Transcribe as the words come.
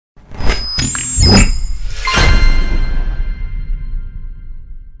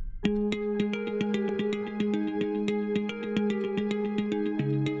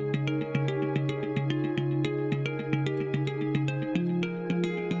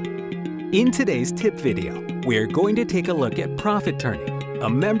In today's tip video, we're going to take a look at ProfitTurning, a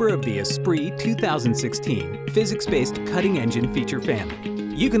member of the ESPRIT 2016 physics-based cutting engine feature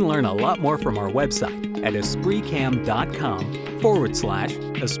family. You can learn a lot more from our website at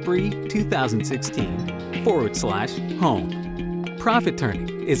espricam.com/ESPRIT 2016/home.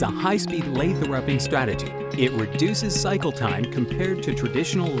 ProfitTurning is a high-speed lathe roughing strategy. It reduces cycle time compared to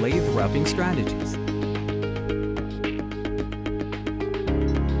traditional lathe roughing strategies.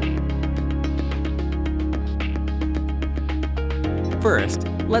 First,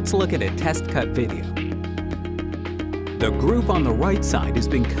 let's look at a test cut video. The groove on the right side has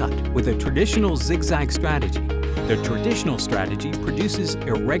been cut with a traditional zigzag strategy. The traditional strategy produces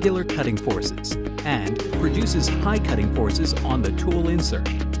irregular cutting forces and produces high cutting forces on the tool insert,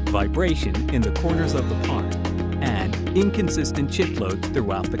 vibration in the corners of the part, and inconsistent chip loads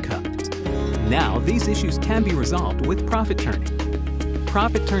throughout the cut. Now, these issues can be resolved with ProfitTurning.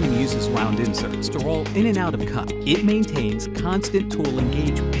 ProfitTurning uses round inserts to roll in and out of cut. It maintains constant tool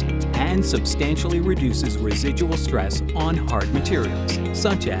engagement and substantially reduces residual stress on hard materials,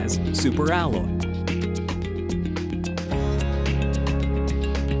 such as superalloy.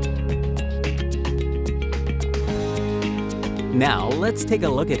 Now, let's take a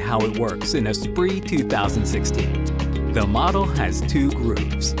look at how it works in ESPRIT 2016. The model has two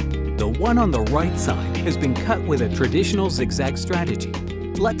grooves. The one on the right side has been cut with a traditional zigzag strategy.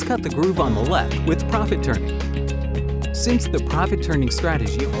 Let's cut the groove on the left with ProfitTurning. Since the ProfitTurning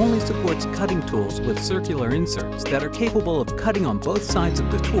strategy only supports cutting tools with circular inserts that are capable of cutting on both sides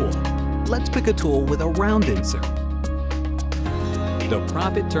of the tool, let's pick a tool with a round insert. The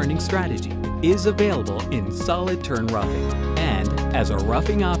ProfitTurning strategy is available in solid turn roughing and as a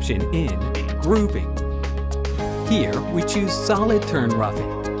roughing option in grooving. Here we choose solid turn roughing.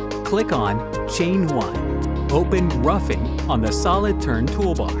 Click on Chain 1. Open Roughing on the Solid Turn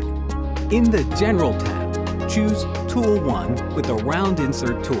toolbar. In the General tab, choose Tool 1 with the round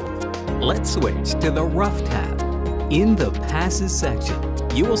insert tool. Let's switch to the Rough tab. In the Passes section,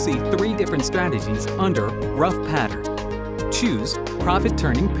 you will see three different strategies under Rough Pattern. Choose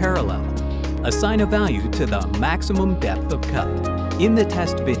ProfitTurning Parallel. Assign a value to the maximum depth of cut. In the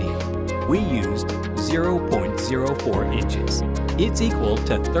test video, we used 0.04 inches. It's equal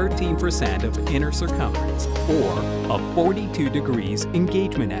to 13% of inner circumference, or a 42 degrees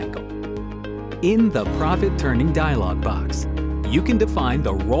engagement angle. In the ProfitTurning dialog box, you can define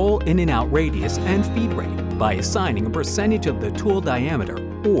the roll in and out radius and feed rate by assigning a percentage of the tool diameter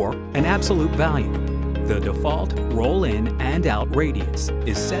or an absolute value. The default roll in and out radius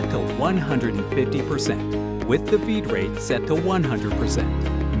is set to 150%, with the feed rate set to 100%.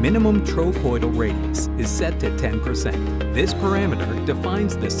 Minimum trochoidal radius is set to 10%. This parameter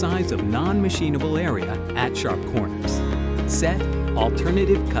defines the size of non-machinable area at sharp corners. Set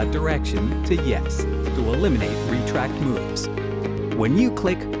Alternative Cut Direction to Yes to eliminate retract moves. When you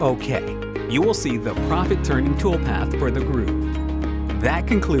click OK, you will see the ProfitTurning toolpath for the groove. That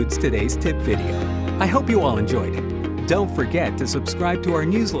concludes today's tip video. I hope you all enjoyed it. Don't forget to subscribe to our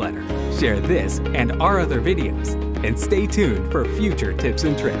newsletter, share this and our other videos, and stay tuned for future tips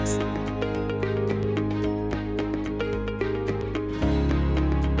and tricks.